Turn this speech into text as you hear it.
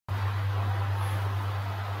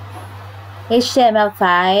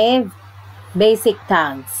HTML5 Basic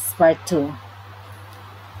Tags Part 2.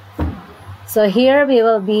 So here we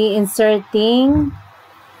will be inserting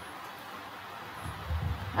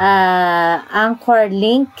anchor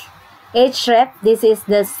link href. This is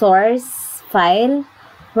the source file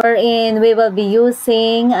wherein we will be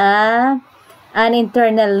using an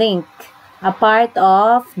internal link, a part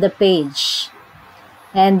of the page.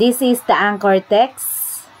 And this is the anchor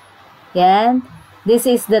text. Yan. This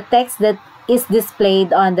is the text that is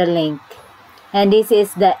displayed on the link. And this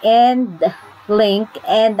is the end link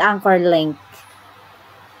and anchor link.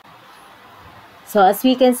 So as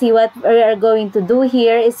we can see, what we are going to do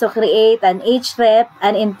here is to create an href,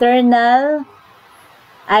 an internal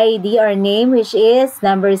ID or name, which is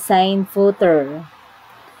number sign footer.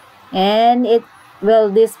 And it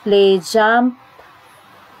will display jump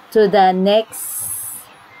to the next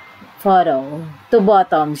photo, to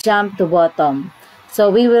bottom, jump to bottom. So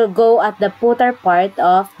we will go at the footer part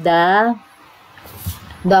of the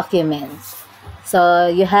document. So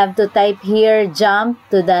you have to type here jump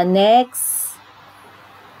to the next,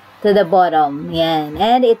 to the bottom. Yan.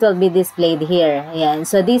 And it will be displayed here. Yan.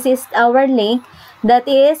 So this is our link that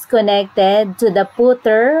is connected to the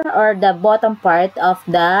footer or the bottom part of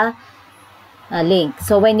the link.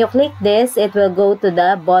 So when you click this, it will go to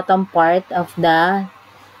the bottom part of the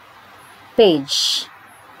page.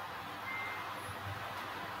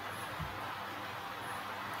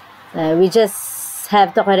 We just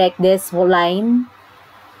have to correct this line.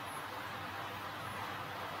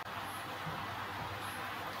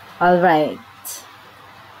 Alright.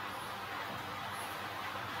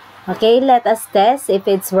 Okay, let us test if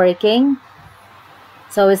it's working.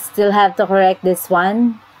 So we still have to correct this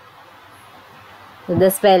one. So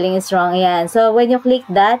the spelling is wrong. Yan. So when you click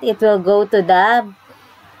that, it will go to the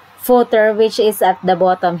footer, which is at the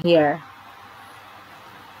bottom here.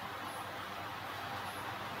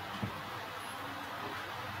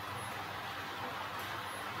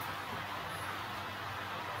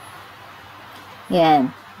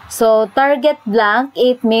 Yan. So target blank,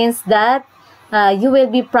 it means that you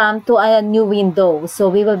will be prompted to a new window. So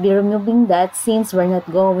we will be removing that since we're not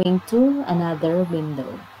going to another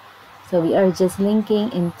window. So we are just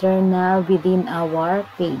linking internal within our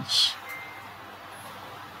page.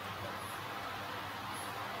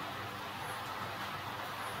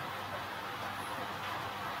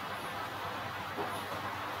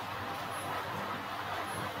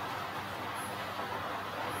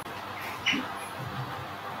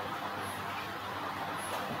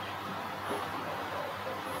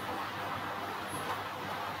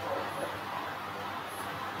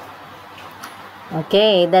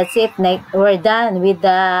 Okay, that's it. We're done with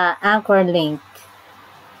the anchor link.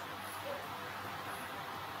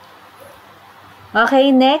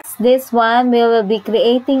 Okay, next, this one, we will be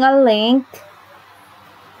creating a link.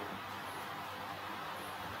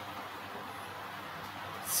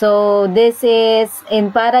 So this is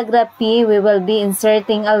in paragraph P, we will be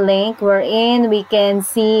inserting a link wherein we can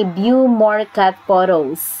see view more cat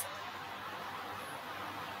photos.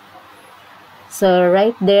 So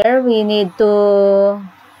right there, we need to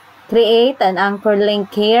create an anchor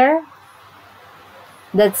link here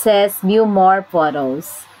that says view more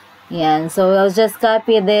photos. Yan. So we'll just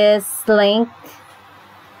copy this link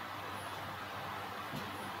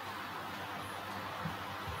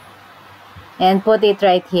and put it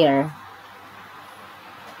right here.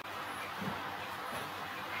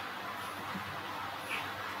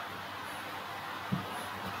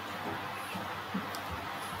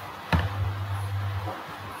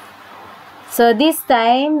 So this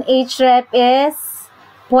time, href is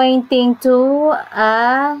pointing to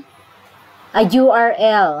a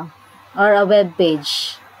URL or a web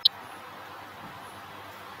page.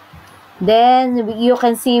 Then you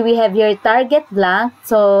can see we have here target blank.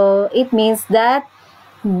 So it means that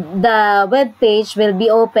the web page will be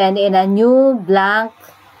opened in a new blank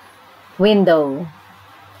window.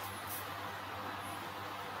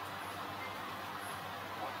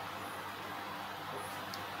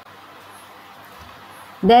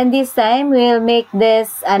 Then this time, we'll make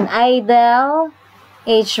this an idle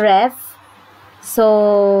href.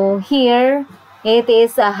 So here, it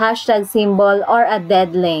is a hashtag symbol or a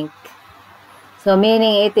dead link. So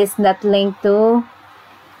meaning it is not linked to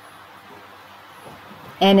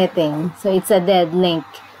anything. So it's a dead link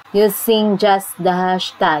using just the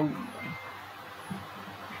hashtag.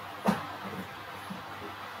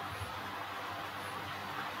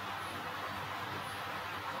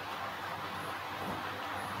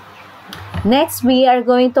 Next, we are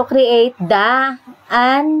going to create the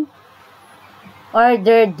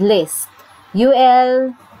unordered list.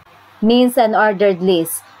 UL means an ordered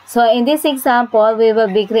list. So in this example, we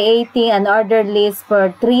will be creating an ordered list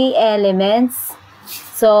for 3 elements.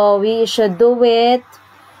 So we should do it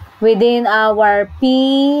within our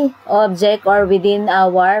P object or within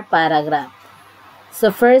our paragraph.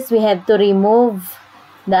 So first, we have to remove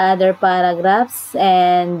the other paragraphs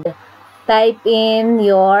and type in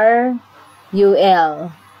your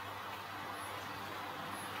UL.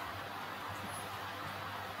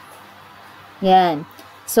 Yan.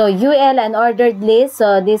 So, UL, an ordered list.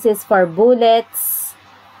 So, this is for bullets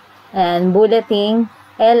and bulleting.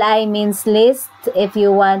 LI means list. If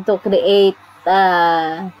you want to create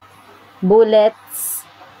bullets.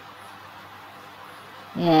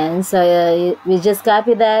 Yan. So, we just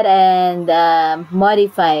copy that and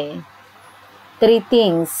modify 3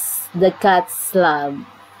 things. The cat slab.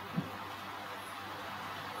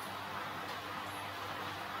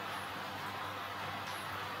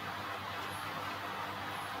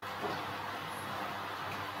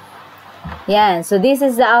 Yan. So, this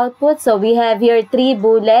is the output. So, we have here 3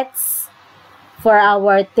 bullets for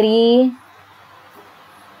our 3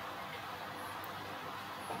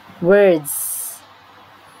 words.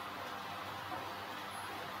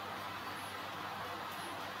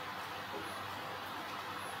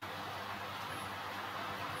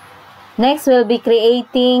 Next, we'll be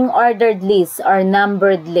creating ordered list or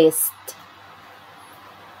numbered list.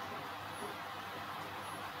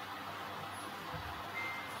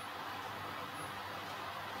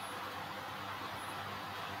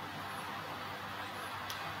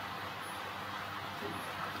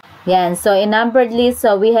 Yan. So, in numbered list,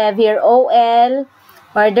 so we have here OL,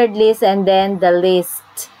 ordered list, and then the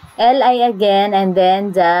list. LI again, and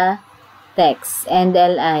then the text, and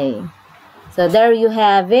LI. So, there you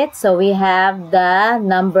have it. So, we have the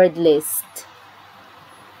numbered list.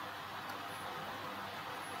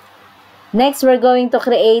 Next, we're going to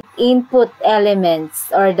create input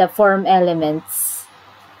elements or the form elements.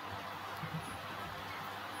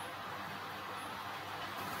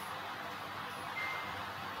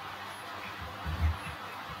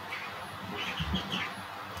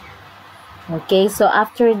 Okay, so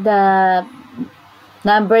after the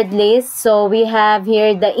numbered list, so we have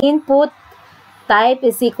here the input type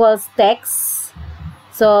is equals text.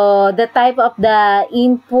 So the type of the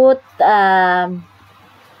input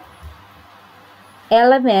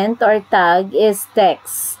element or tag is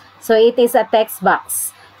text. So it is a text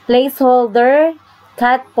box. Placeholder,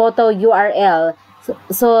 cat photo URL.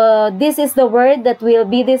 So this is the word that will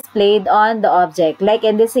be displayed on the object. Like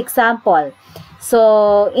in this example.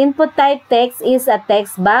 So, input type text is a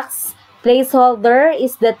text box. Placeholder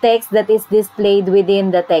is the text that is displayed within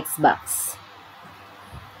the text box.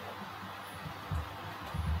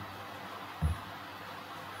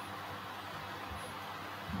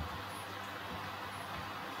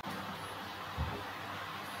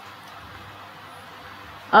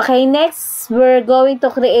 Okay, next, we're going to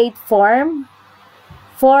create form.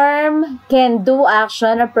 Form can do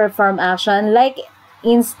action or perform action. For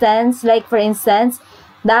instance,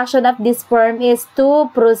 the action of this form is to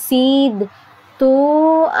proceed to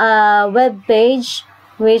a web page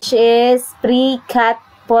which is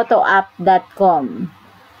freecatphotoapp.com.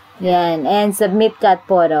 Yan, and submit cat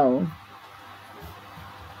photo.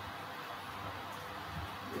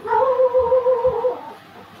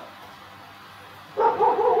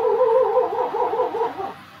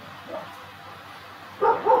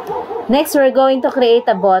 Next, we're going to create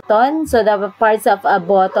a button. So, the parts of a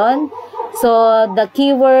button. So, the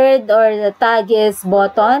keyword or the tag is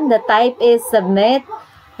button. The type is submit.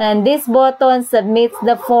 And this button submits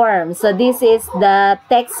the form. So, this is the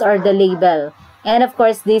text or the label. And of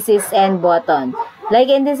course, this is end button. Like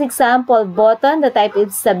in this example, button, the type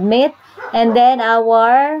is submit. And then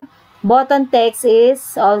our button text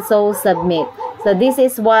is also submit. So, this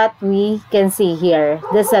is what we can see here.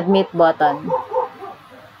 The submit button.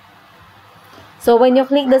 So, when you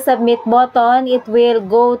click the submit button, it will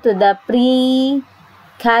go to the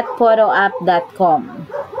freecatphotoapp.com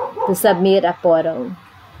to submit a photo.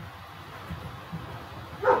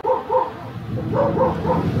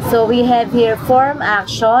 So, we have here form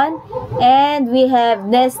action and we have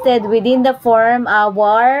nested within the form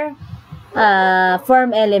our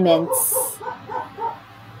form elements.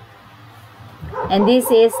 And this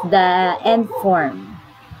is the end form.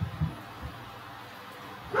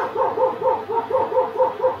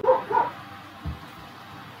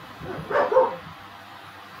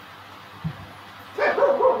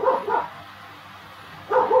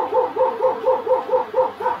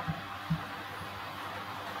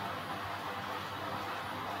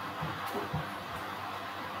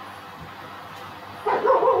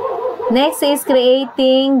 Next is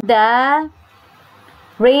creating the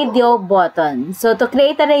radio button. So to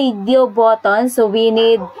create a radio button, so we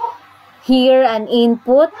need here an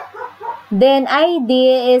input. Then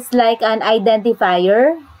ID is like an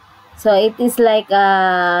identifier. So it is like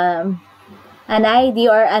an ID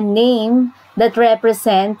or a name that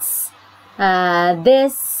represents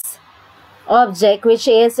this object, which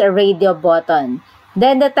is a radio button.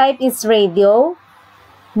 Then the type is radio.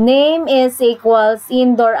 Name is equals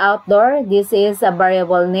indoor, outdoor. This is a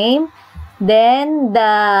variable name. Then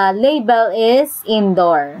the label is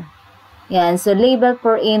indoor. Yan. So label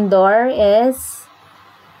for indoor is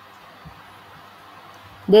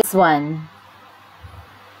this one.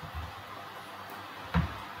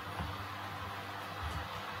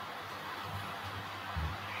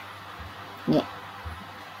 Yeah.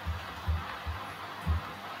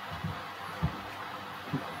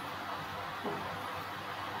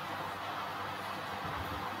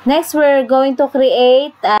 Next, we're going to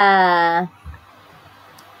create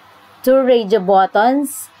two radio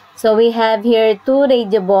buttons. So we have here two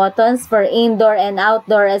radio buttons for indoor and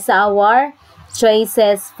outdoor as our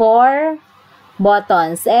choices for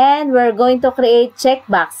buttons. And we're going to create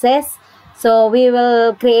checkboxes. So we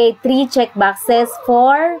will create 3 checkboxes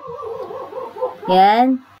for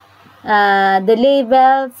yan. The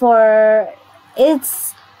label for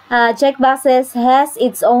its checkboxes has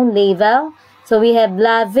its own label. So we have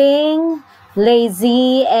loving,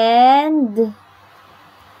 lazy, and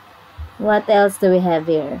what else do we have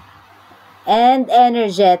here? And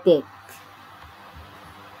energetic.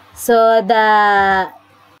 So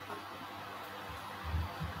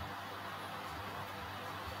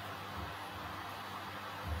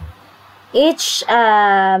each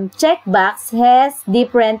checkbox has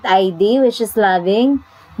different ID, which is loving.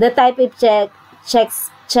 The type of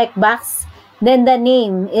checkbox. Then the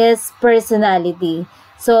name is personality.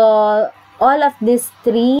 So all of these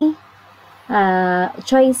 3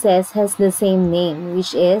 choices has the same name,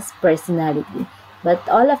 which is personality. But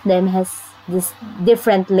all of them has this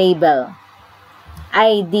different label,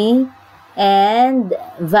 ID, and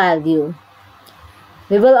value.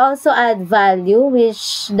 We will also add value,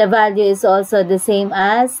 which the value is also the same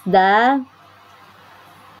as the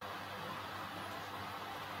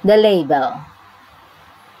label.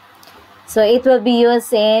 So it will be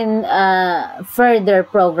used in further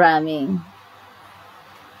programming.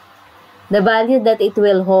 The value that it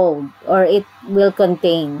will hold or it will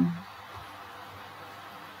contain.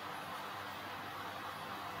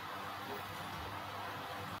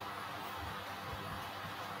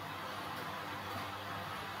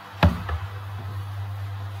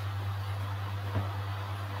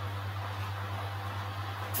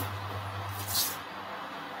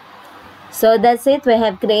 So that's it. We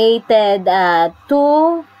have created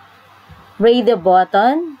 2 radio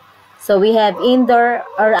button. So we have indoor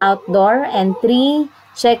or outdoor and 3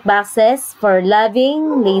 checkboxes for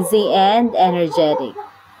loving, lazy, and energetic.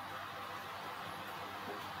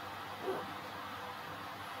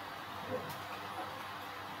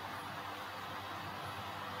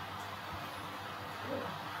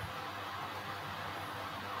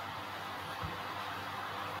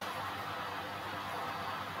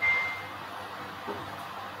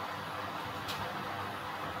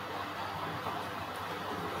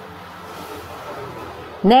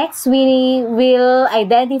 Next, we will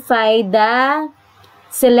identify the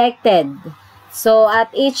selected. So,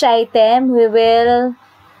 at each item, we will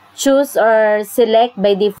choose or select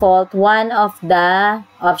by default one of the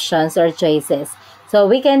options or choices. So,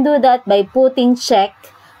 we can do that by putting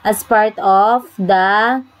check as part of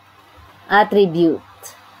the attribute.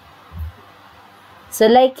 So,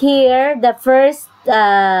 like here, the first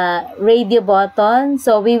radio button,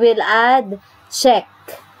 so we will add check.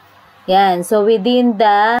 Yan. So, within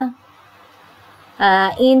the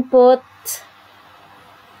input,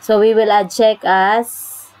 so we will add check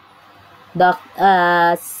as the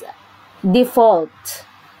default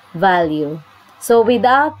value. So,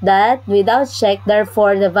 without that, without check,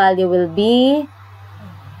 therefore, the value will be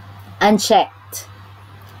unchecked.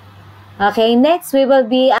 Okay, next, we will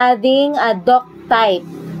be adding a doc type.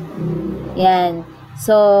 Yan.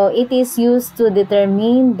 So, it is used to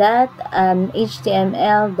determine that an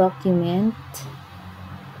HTML document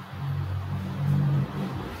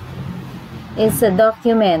is a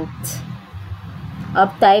document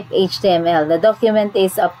of type HTML. The document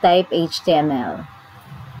is of type HTML.